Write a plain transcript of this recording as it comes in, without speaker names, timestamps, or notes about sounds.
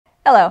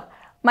Hello,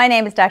 my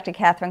name is Dr.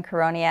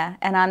 Caronia,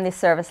 and I'm the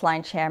Service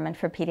Line Chairman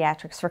for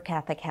Pediatrics for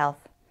Catholic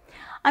Health.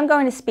 I'm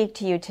going to speak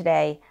to you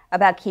today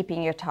about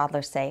keeping your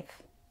toddler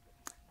safe.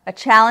 A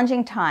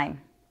challenging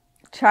time.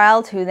 A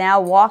child who now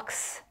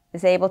walks,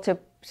 is able to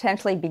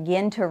potentially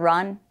begin to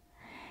run,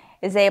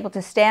 is able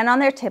to stand on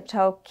their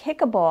tiptoe,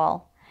 kick a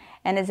ball,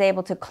 and is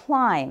able to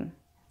climb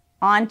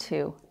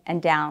onto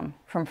and down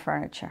from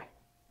furniture.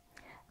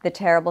 The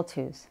terrible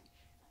twos.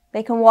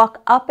 They can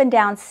walk up and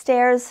down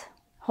stairs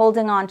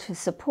holding on to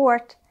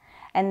support,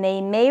 and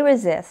they may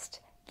resist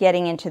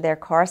getting into their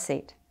car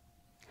seat.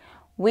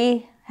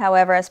 We,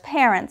 however, as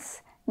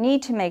parents,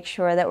 need to make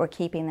sure that we're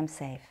keeping them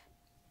safe.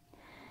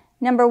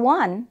 Number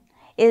one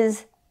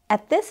is,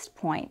 at this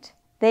point,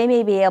 they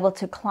may be able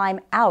to climb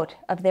out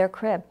of their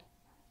crib.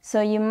 So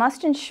you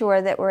must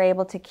ensure that we're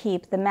able to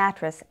keep the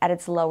mattress at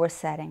its lower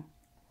setting.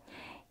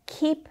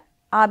 Keep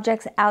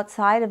objects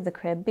outside of the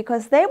crib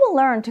because they will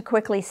learn to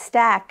quickly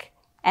stack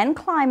and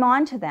climb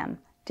onto them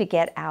to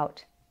get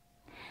out.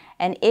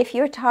 And if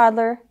your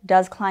toddler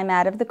does climb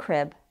out of the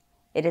crib,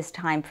 it is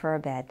time for a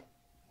bed.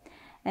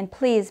 And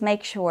please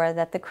make sure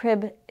that the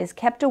crib is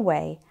kept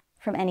away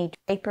from any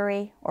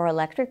drapery or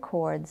electric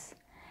cords,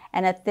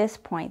 and at this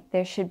point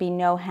there should be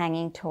no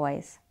hanging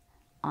toys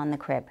on the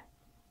crib.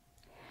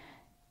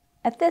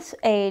 At this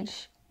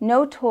age,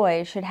 no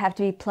toys should have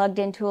to be plugged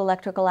into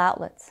electrical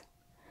outlets.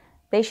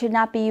 They should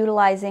not be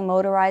utilizing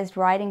motorized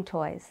riding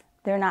toys.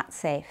 They're not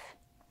safe.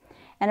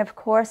 And of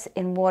course,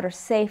 in water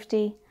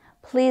safety,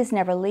 please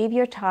never leave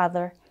your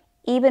toddler,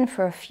 even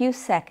for a few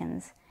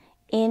seconds,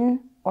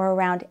 in or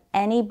around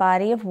any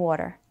body of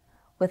water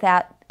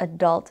without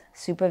adult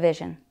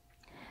supervision.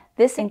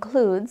 This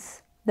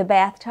includes the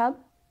bathtub,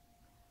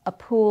 a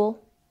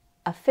pool,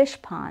 a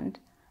fish pond,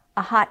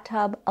 a hot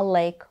tub, a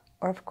lake,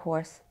 or of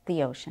course,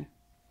 the ocean.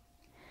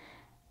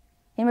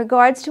 In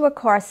regards to a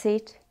car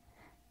seat,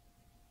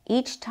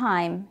 each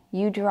time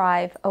you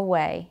drive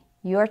away,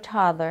 your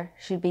toddler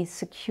should be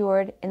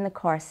secured in the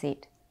car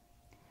seat.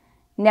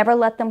 Never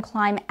let them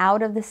climb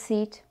out of the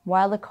seat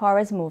while the car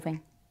is moving,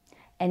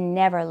 and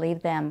never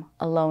leave them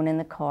alone in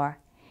the car,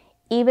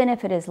 even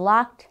if it is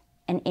locked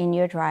and in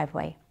your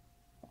driveway.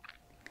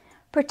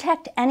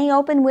 Protect any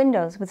open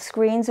windows with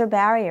screens or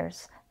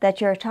barriers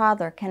that your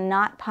toddler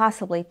cannot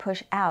possibly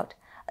push out,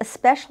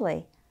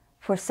 especially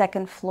for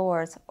second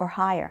floors or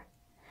higher.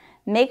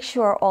 Make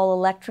sure all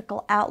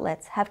electrical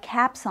outlets have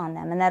caps on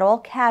them and that all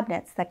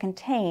cabinets that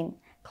contain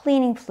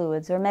cleaning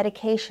fluids or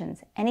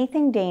medications,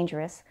 anything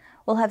dangerous,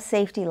 will have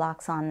safety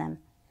locks on them.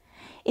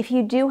 If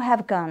you do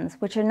have guns,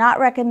 which are not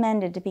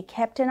recommended to be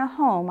kept in a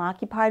home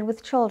occupied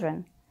with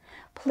children,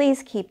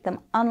 please keep them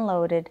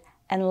unloaded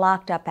and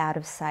locked up out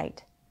of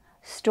sight.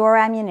 Store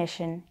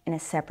ammunition in a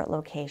separate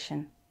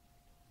location.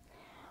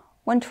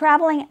 When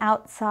traveling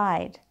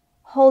outside,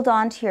 hold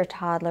on to your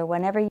toddler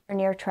whenever you're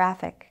near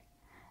traffic.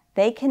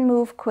 They can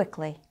move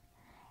quickly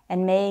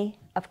and may,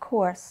 of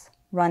course,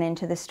 run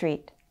into the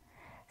street.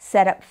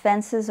 Set up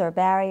fences or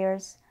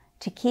barriers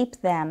to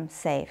keep them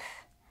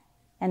safe.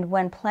 And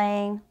when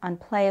playing on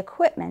play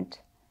equipment,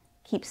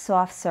 keep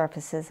soft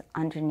surfaces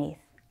underneath.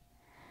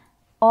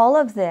 All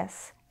of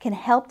this can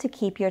help to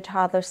keep your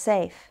toddler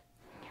safe,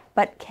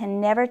 but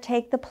can never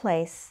take the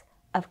place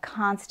of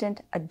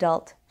constant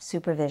adult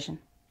supervision.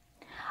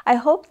 I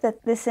hope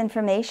that this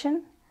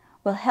information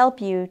will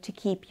help you to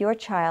keep your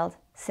child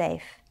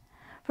safe.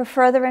 For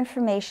further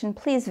information,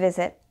 please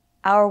visit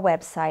our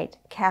website,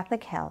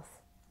 Catholic Health.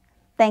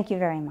 Thank you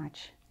very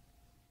much.